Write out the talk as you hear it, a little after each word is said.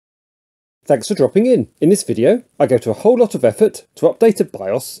Thanks for dropping in. In this video, I go to a whole lot of effort to update a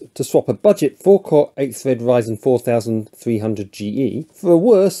BIOS to swap a budget 4-core 8-thread Ryzen 4300GE for a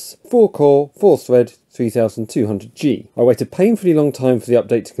worse 4-core 4-thread 3200G. I wait a painfully long time for the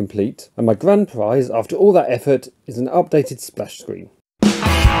update to complete, and my grand prize after all that effort is an updated splash screen.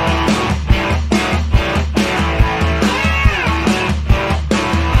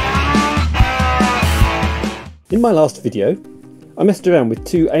 In my last video, I messed around with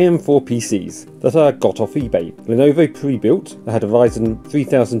two AM4 PCs that I got off eBay. Lenovo pre-built that had a Ryzen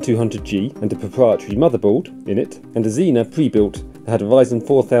 3200G and a proprietary motherboard in it, and a Xena pre-built that had a Ryzen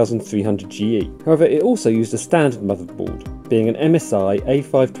 4300GE. However, it also used a standard motherboard, being an MSI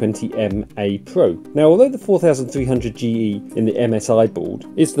A520M-A Pro. Now, although the 4300GE in the MSI board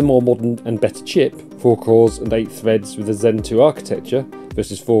is the more modern and better chip, 4 cores and 8 threads with a Zen 2 architecture,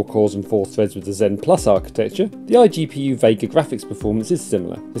 versus 4 cores and 4 threads with the Zen Plus architecture, the iGPU Vega graphics performance is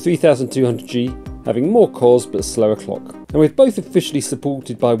similar, the 3200G having more cores but a slower clock. And with both officially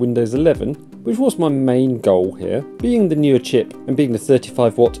supported by Windows 11, which was my main goal here, being the newer chip and being the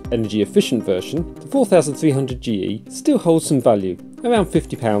 35 watt energy efficient version, the 4300GE still holds some value, around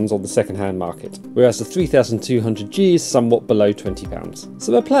 £50 on the second-hand market, whereas the 3200G is somewhat below £20.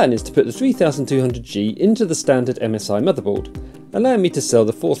 So my plan is to put the 3200G into the standard MSI motherboard, allowing me to sell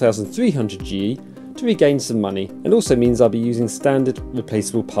the 4300GE to regain some money, and also means I'll be using standard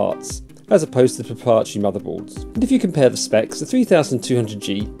replaceable parts, as opposed to the proprietary motherboards. And if you compare the specs, the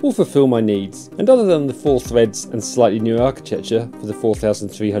 3200G will fulfill my needs, and other than the 4 threads and slightly newer architecture for the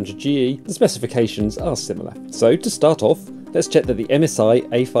 4300GE, the specifications are similar. So to start off, let's check that the MSI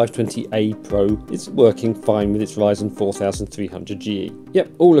A520A Pro is working fine with its Ryzen 4300GE. Yep,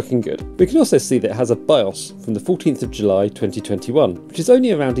 all looking good. We can also see that it has a BIOS from the 14th of July 2021, which is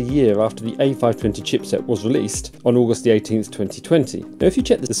only around a year after the A520 chipset was released on August the 18th, 2020. Now if you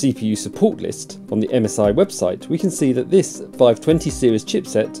check the CPU support list on the MSI website, we can see that this 520 series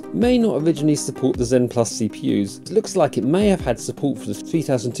chipset may not originally support the Zen Plus CPUs. It looks like it may have had support for the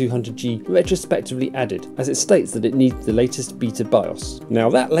 3200G retrospectively added, as it states that it needs the latest beta BIOS. Now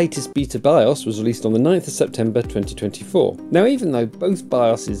that latest beta BIOS was released on the 9th of September 2024. Now even though both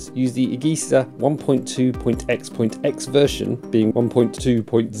BIOSes use the UEFI 1.2.x.x version, being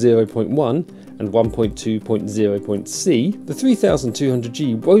 1.2.0.1 and 1.2.0.c, the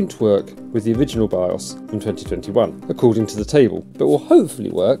 3200G won't work with the original BIOS from 2021, according to the table, but will hopefully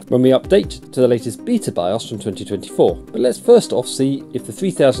work when we update to the latest beta BIOS from 2024. But let's first off see if the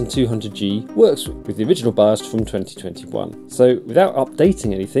 3200G works with the original BIOS from 2021. So without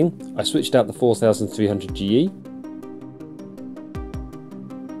updating anything, I switched out the 4300GE,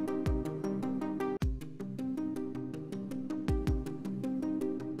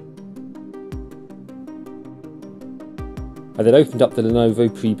 I then opened up the Lenovo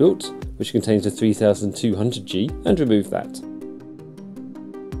pre-built, which contains the 3200G, and removed that.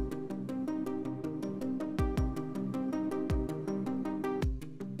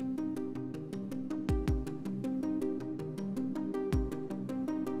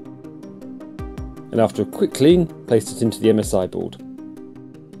 And after a quick clean, placed it into the MSI board.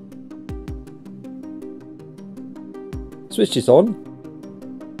 Switched it on,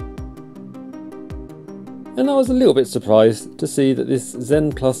 and I was a little bit surprised to see that this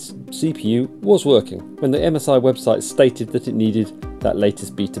Zen Plus CPU was working when the MSI website stated that it needed that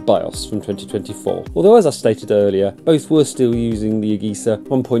latest beta BIOS from 2024. Although as I stated earlier, both were still using the UEFI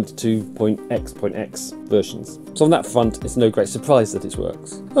 1.2.x.x versions. So on that front, it's no great surprise that it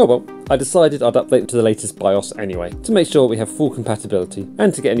works. Oh well, I decided I'd update to the latest BIOS anyway, to make sure we have full compatibility,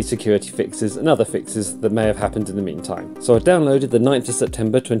 and to get any security fixes and other fixes that may have happened in the meantime. So I downloaded the 9th of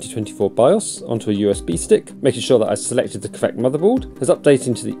September 2024 BIOS onto a USB stick, making sure that I selected the correct motherboard, as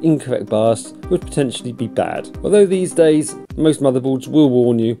updating to the incorrect BIOS would potentially be bad. Although these days, most motherboards will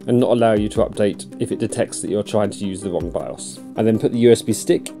warn you and not allow you to update if it detects that you're trying to use the wrong BIOS. I then put the USB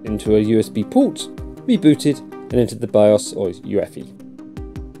stick into a USB port, rebooted, and entered the BIOS or UEFI.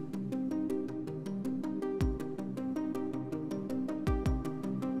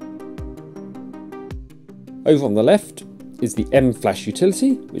 Over on the left is the M-Flash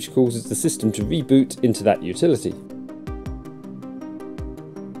utility, which causes the system to reboot into that utility.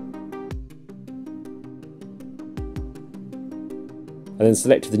 I then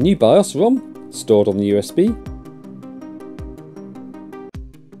selected the new BIOS ROM, stored on the USB,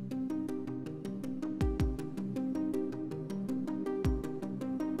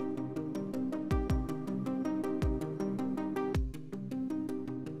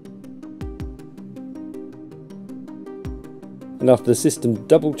 and after the system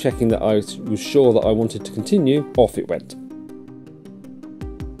double checking that I was sure that I wanted to continue, off it went.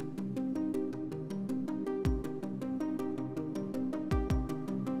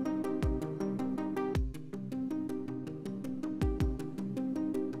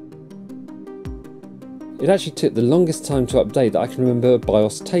 it actually took the longest time to update that I can remember a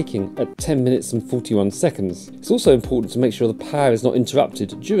BIOS taking, at 10 minutes and 41 seconds. It's also important to make sure the power is not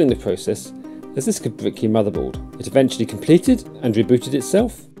interrupted during the process, as this could brick your motherboard. It eventually completed and rebooted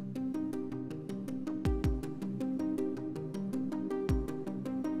itself.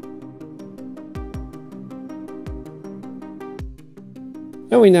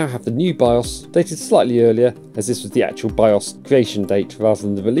 And we now have the new BIOS, dated slightly earlier, as this was the actual BIOS creation date rather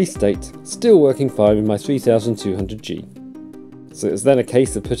than the release date, still working fine with my 3200G. So it's then a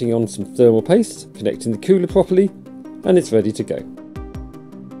case of putting on some thermal paste, connecting the cooler properly, and it's ready to go.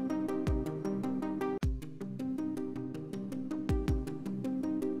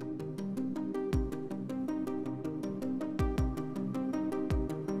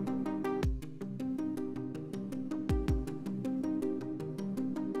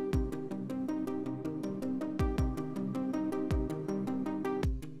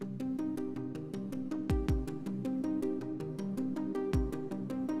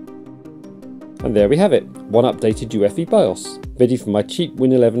 And there we have it, one updated UEFI BIOS, ready for my cheap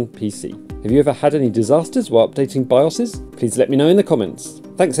Win 11 PC. Have you ever had any disasters while updating BIOSes? Please let me know in the comments.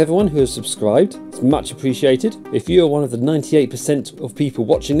 Thanks everyone who has subscribed, it's much appreciated. If you are one of the 98% of people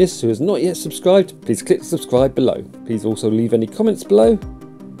watching this who has not yet subscribed, please click subscribe below. Please also leave any comments below.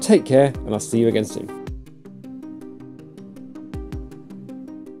 Take care, and I'll see you again soon.